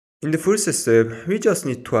In the first step, we just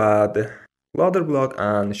need to add Flutter Bloc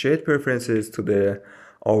and shared preferences to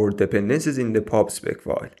our dependencies in the pub spec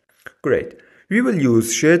file. Great. We will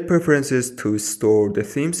use shared preferences to store the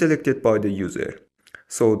theme selected by the user,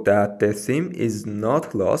 so that the theme is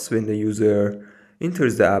not lost when the user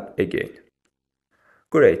enters the app again.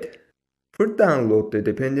 Great. For download the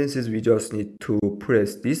dependencies, we just need to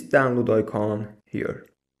press this download icon here,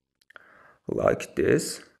 like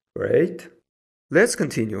this. Great. Let's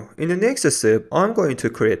continue. In the next step, I'm going to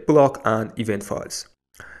create block and event files.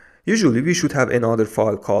 Usually we should have another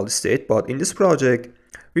file called state, but in this project,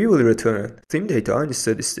 we will return theme data in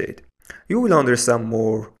steady state. You will understand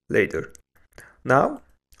more later. Now,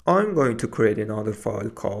 I'm going to create another file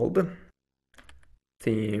called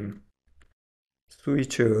theme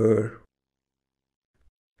switcher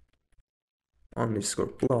underscore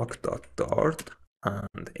block.dart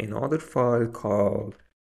and another file called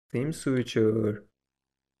theme switcher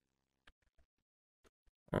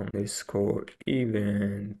underscore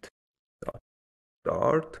event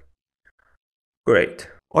dart. Great.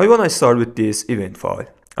 I want to start with this event file.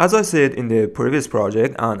 As I said in the previous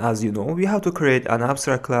project, and as you know, we have to create an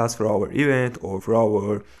abstract class for our event or for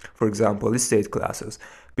our, for example, state classes,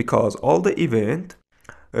 because all the event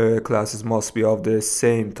classes must be of the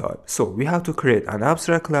same type. So we have to create an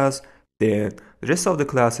abstract class, then the rest of the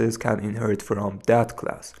classes can inherit from that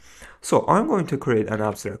class. So I'm going to create an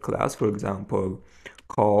abstract class, for example,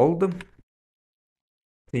 called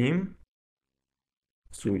theme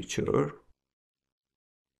switcher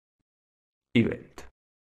event.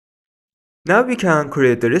 Now we can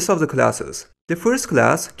create the rest of the classes. The first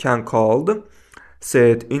class can called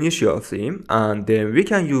set initial theme, and then we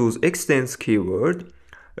can use extends keyword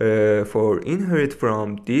for inherit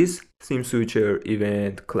from this theme switcher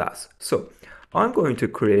event class. So I'm going to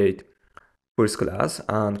create first class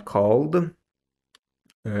and called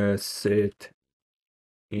set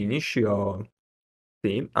initial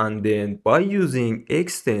theme, and then by using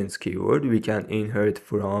extends keyword we can inherit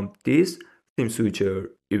from this theme switcher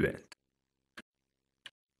event.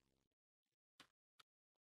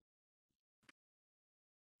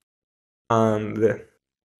 And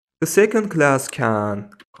the second class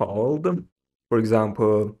can called, for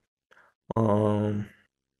example,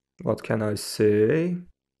 what can I say?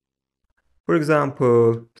 For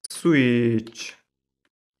example, switch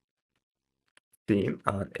theme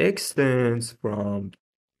and extends from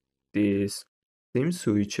this theme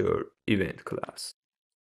switcher event class.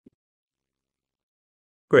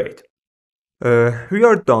 Great. We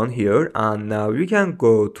are done here, and now we can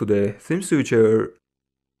go to the theme switcher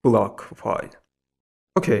block file.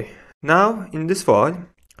 Okay, now in this file,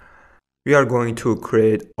 we are going to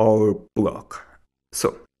create our block.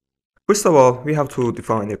 So, first of all, we have to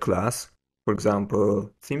define a class, for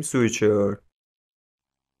example, theme switcher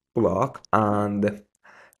block, and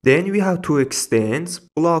then we have to extend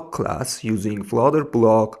block class using Flutter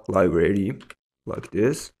Bloc library, like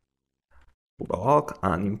this, block,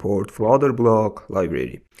 and import Flutter Bloc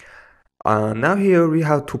library. Now here we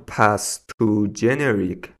have to pass two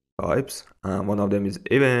generic types. One of them is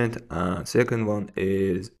event, and second one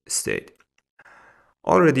is state.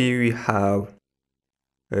 Already we have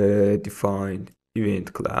defined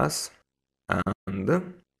event class,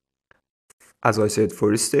 and as I said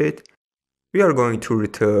for state, we are going to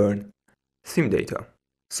return theme data.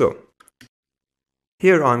 So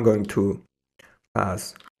here I'm going to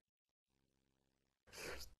pass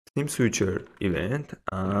theme switcher event,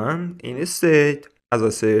 and in state, as I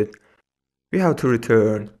said, we have to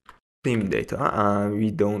return theme data, and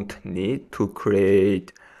we don't need to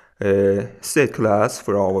create a state class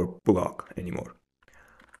for our block anymore.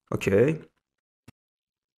 Okay.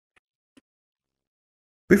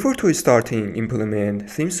 Before to starting implement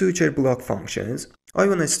theme switcher block functions, I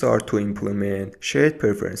want to start to implement shared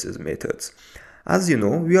preferences methods. As you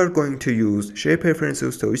know, we are going to use shared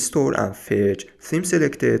preferences to store and fetch theme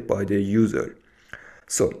selected by the user.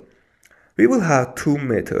 So we will have two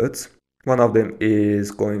methods. One of them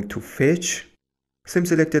is going to fetch theme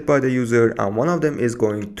selected by the user, and one of them is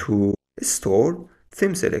going to store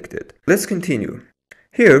theme selected. Let's continue.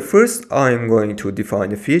 Here, first I'm going to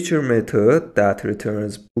define a feature method that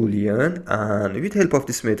returns boolean, and with help of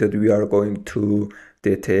this method we are going to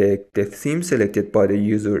detect the theme selected by the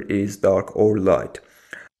user is dark or light.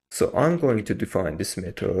 So I'm going to define this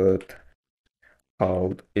method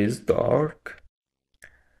called isDark,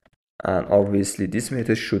 and obviously this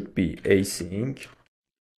method should be async.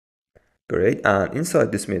 Great. And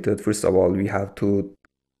inside this method, first of all, we have to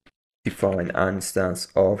define an instance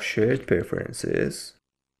of shared preferences.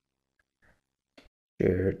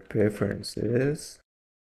 Shared preferences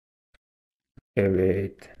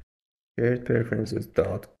await shared preferences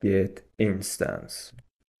dot get instance.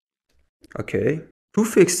 Okay, to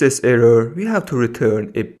fix this error, we have to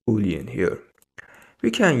return a boolean here.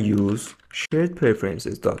 We can use shared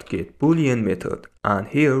preferences dot get boolean method, and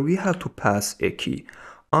here we have to pass a key.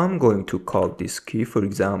 I'm going to call this key, for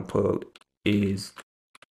example, is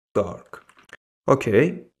dark.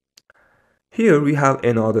 Okay, here we have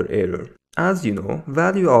another error. As you know,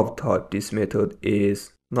 value of type this method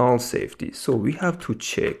is null safety, so we have to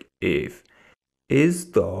check if is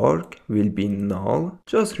dark will be null,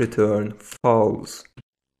 just return false.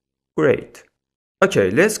 Great.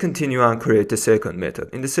 Okay, let's continue and create the second method.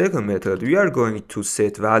 In the second method, we are going to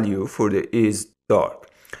set value for the is dark.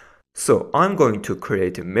 So I'm going to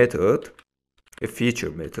create a method, a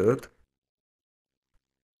feature method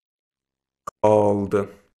called,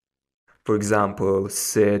 for example,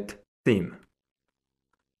 set theme.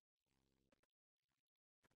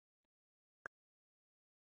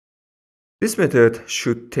 This method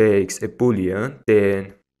should take a boolean,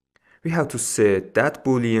 then we have to set that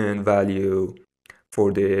boolean value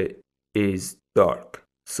for the is dark.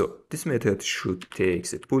 So this method should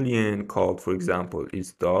take a boolean called, for example,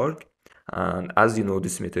 is dark. And as you know,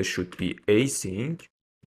 this method should be async.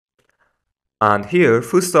 And here,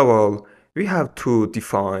 first of all, we have to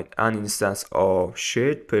define an instance of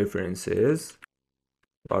shared preferences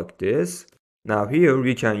like this. Now here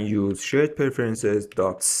we can use shared preferences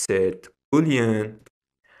dot set boolean,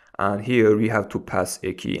 and here we have to pass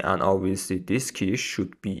a key, and obviously this key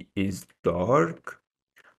should be is dark,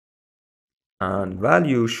 and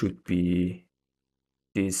value should be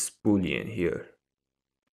this boolean here.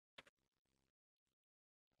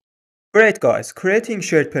 Great guys, creating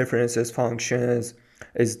shared preferences functions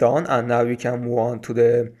is done, and now we can move on to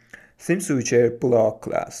the theme switcher block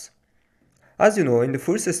class. As you know, in the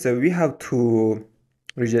first step we have to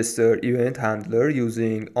register event handler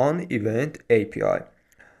using onEvent API,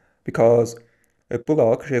 because a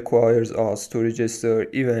block requires us to register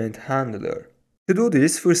event handler. To do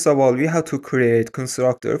this, first of all, we have to create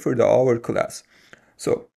constructor for the our class.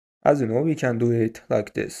 So, as you know, we can do it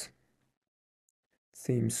like this.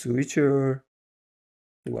 Theme switcher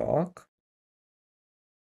block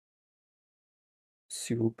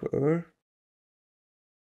super.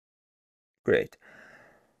 Great.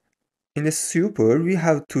 In the super, we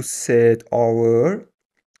have to set our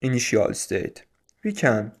initial state. We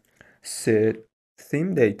can set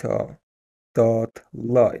theme data dot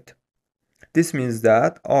light. This means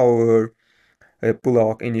that our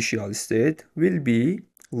block initial state will be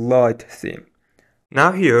light theme.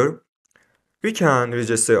 Now here we can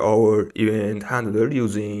register our event handler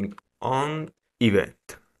using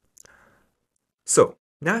onEvent. So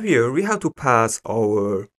now here we have to pass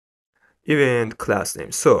our event class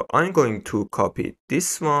name. So I'm going to copy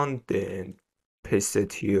this one, then paste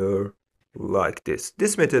it here like this.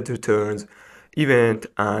 This method returns event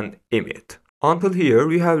and emit. Until here,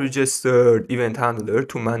 we have registered event handler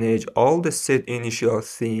to manage all the set initial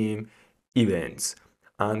theme events.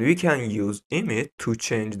 And we can use emit to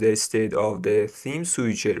change the state of the theme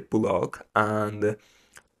switcher block and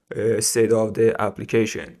state of the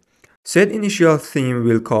application. Set initial theme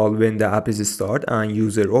will call when the app is start and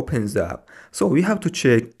user opens the app. So we have to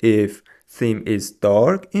check if theme is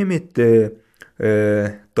dark, emit the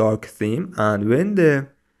dark theme, and when the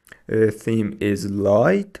theme is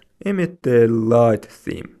light, emit the light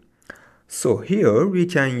theme. So here we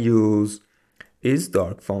can use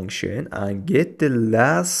isDark function and get the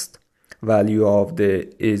last value of the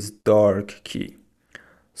isDark key.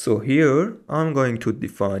 So here I'm going to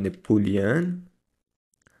define a boolean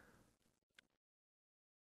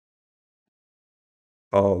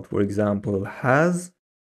called, for example, has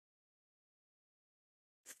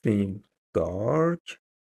theme dark,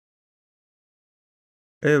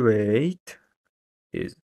 await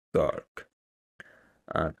is dark.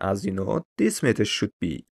 And as you know, this method should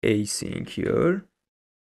be async here.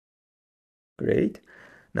 Great.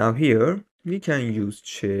 Now here we can use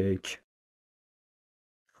check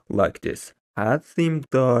like this. Add theme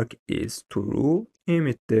dark is true,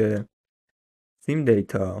 emit the theme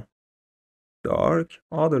data dark,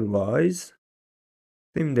 otherwise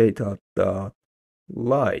theme data dot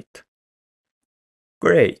light.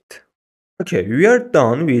 Great. Okay, we are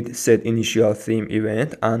done with set initial theme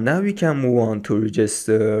event, and now we can move on to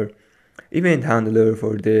register event handler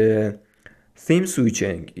for the theme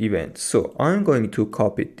switching event. So I'm going to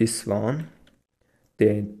copy this one,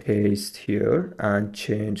 then paste here and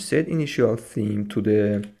change set initial theme to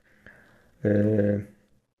the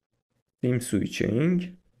theme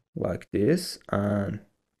switching like this, and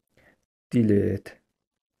delete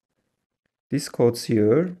these codes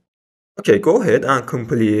here. Okay, go ahead and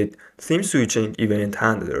complete theme switching event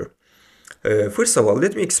handler. First of all,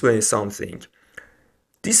 let me explain something.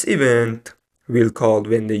 This event will call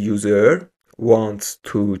when the user wants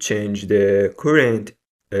to change the current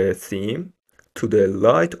theme to the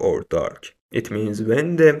light or dark. It means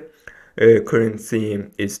when the current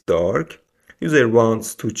theme is dark, user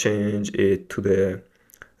wants to change it to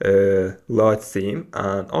the light theme,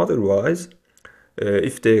 and otherwise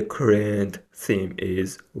if the current theme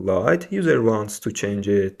is light, user wants to change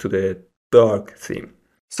it to the dark theme.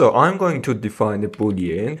 So I'm going to define a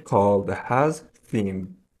boolean called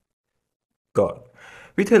hasTheme dark.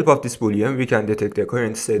 With help of this boolean, we can detect the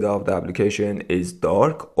current state of the application is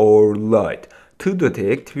dark or light. To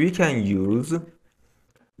detect, we can use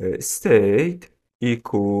state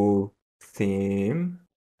equal theme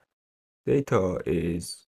data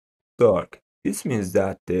is dark. This means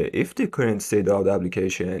that if the current state of the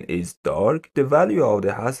application is dark, the value of the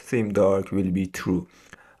hasTheme dark will be true,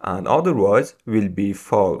 and otherwise will be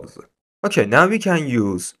false. Okay, now we can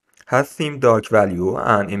use hasTheme dark value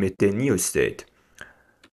and emit the new state.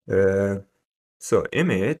 So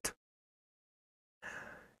emit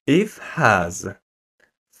if has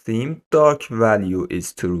theme dark value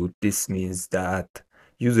is true. This means that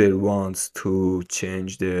user wants to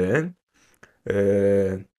change the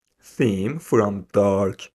theme from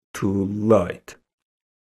dark to light.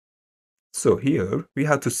 So here we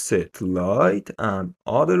have to set light, and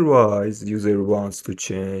otherwise user wants to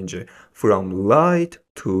change from light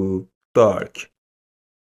to dark.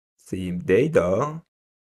 Theme data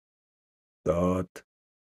dot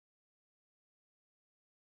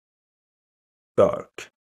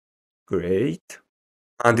dark. Great.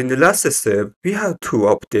 And in the last step, we have to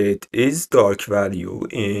update is dark value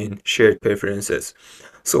in shared preferences.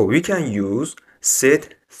 So we can use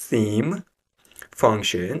set theme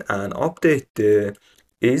function and update the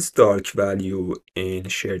is dark value in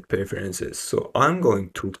shared preferences. So I'm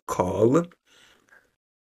going to call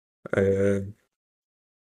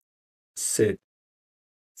set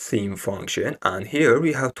theme function, and here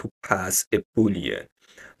we have to pass a boolean.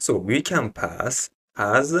 So we can pass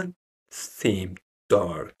as theme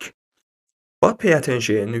dark. But pay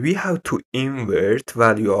attention, we have to invert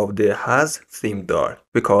value of the has theme dark,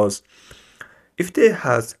 because if the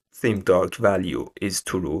has theme dark value is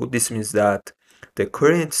true, this means that the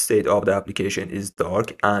current state of the application is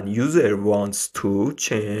dark and user wants to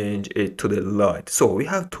change it to the light. So we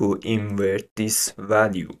have to invert this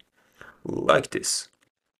value like this.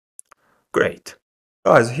 Great.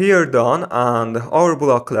 Guys, here done, and our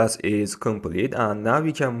block class is complete, and now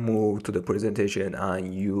we can move to the presentation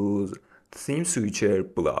and use theme switcher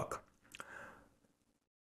block.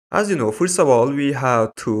 As you know, first of all, we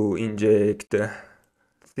have to inject the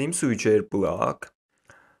theme switcher block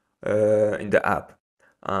in the app.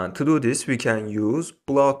 And to do this, we can use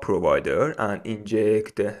block provider and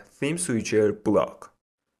inject the theme switcher block.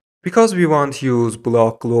 Because we want to use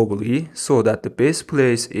block globally, so that the best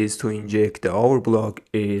place is to inject our block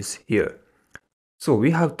is here. So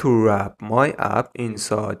we have to wrap my app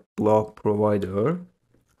inside block provider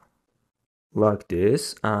like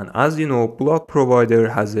this, and as you know, block provider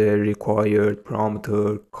has a required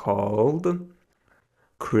parameter called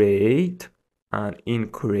create, and in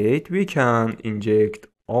create we can inject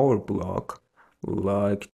our block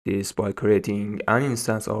like this by creating an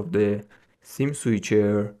instance of the theme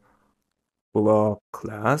switcher block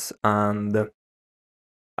class. And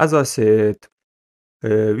as I said,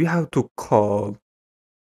 we have to call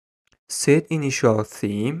set initial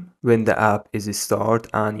theme when the app is start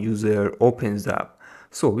and user opens the app.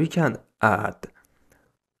 So we can add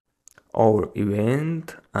our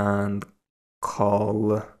event and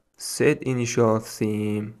call set initial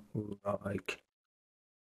theme like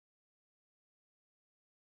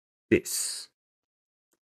this.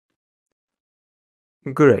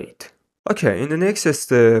 Great. Okay, in the next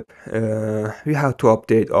step, we have to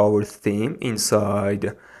update our theme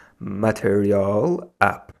inside material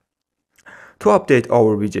app. To update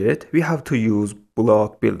our widget, we have to use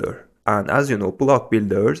block builder. And as you know, block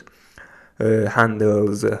builders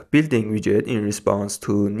handles building widget in response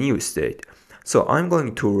to new state. So I'm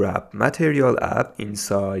going to wrap material app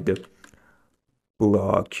inside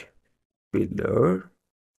block builder.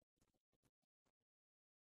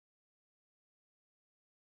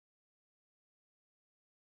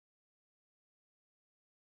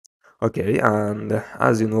 Okay, and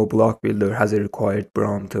as you know, block builder has a required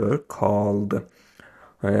parameter called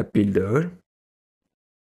builder,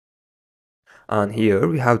 and here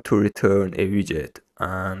we have to return a widget,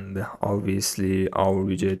 and obviously our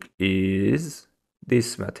widget is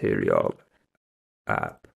this material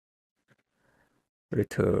app.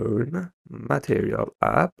 return material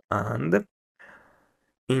app, and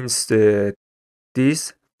instead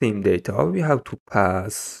this theme data we have to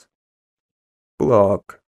pass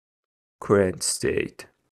block current state.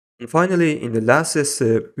 And finally, in the last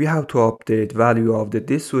step, we have to update value of the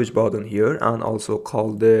this switch button here and also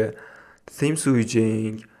call the theme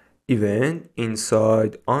switching event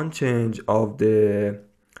inside unchange of the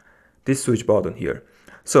this switch button here.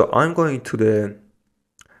 So I'm going to the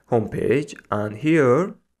home page, and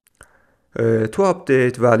here to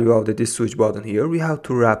update value of the this switch button here, we have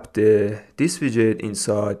to wrap the this widget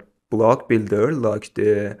inside block builder like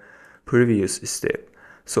the previous step.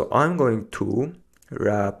 So I'm going to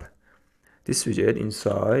wrap this widget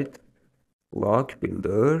inside block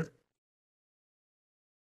builder,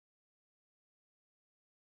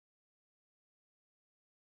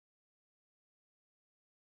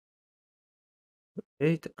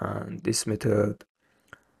 right? And this method,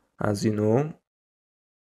 as you know,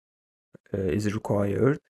 is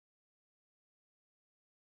required.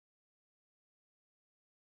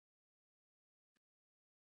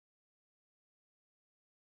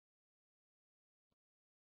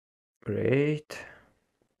 Great.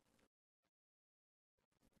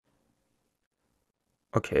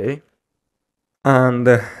 Okay. And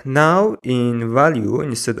now in value,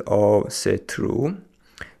 instead of set true,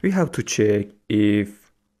 we have to check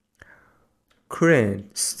if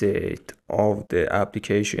current state of the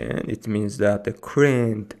application, it means that the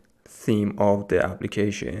current theme of the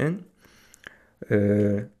application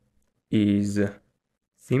is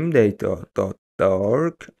theme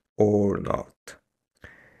data.dark or not.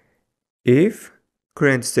 If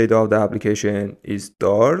current state of the application is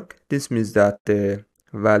dark, this means that the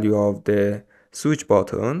value of the switch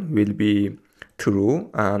button will be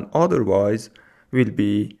true and otherwise will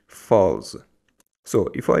be false. So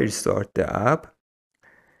if I restart the app,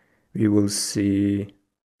 we will see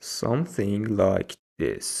something like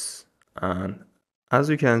this. And as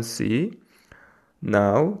you can see,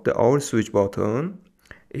 now the our switch button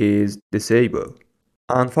is disabled.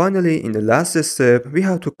 And finally, in the last step, we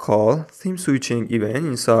have to call theme switching event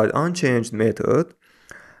inside unchanged method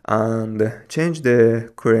and change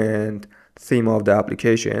the current theme of the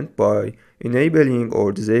application by enabling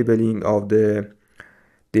or disabling of the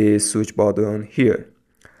switch button here.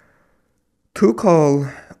 To call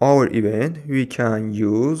our event, we can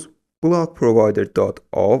use block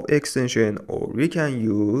provider.of extension, or we can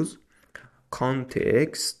use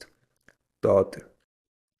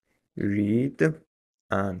context.read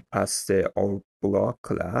and pass our block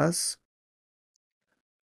class.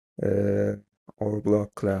 Our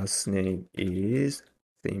block class name is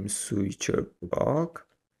theme switcher block,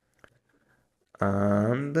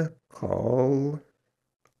 and call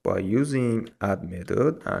by using add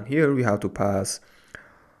method, and here we have to pass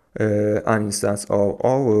an instance of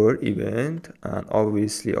our event, and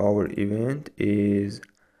obviously our event is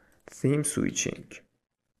theme switching.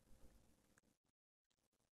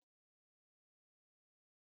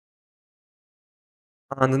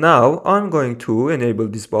 And now I'm going to enable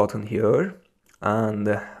this button here, and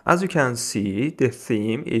as you can see, the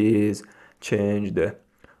theme is changed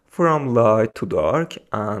from light to dark,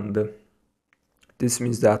 and this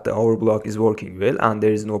means that our block is working well and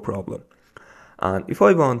there is no problem. And if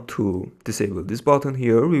I want to disable this button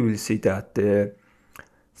here, we will see that the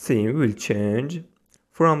theme will change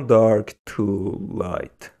from dark to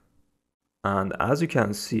light. And as you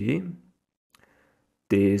can see,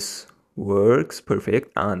 this works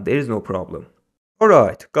perfect and there is no problem.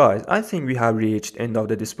 Alright guys, I think we have reached end of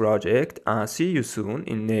this project, and see you soon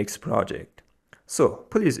in next project. So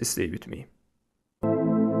please stay with me.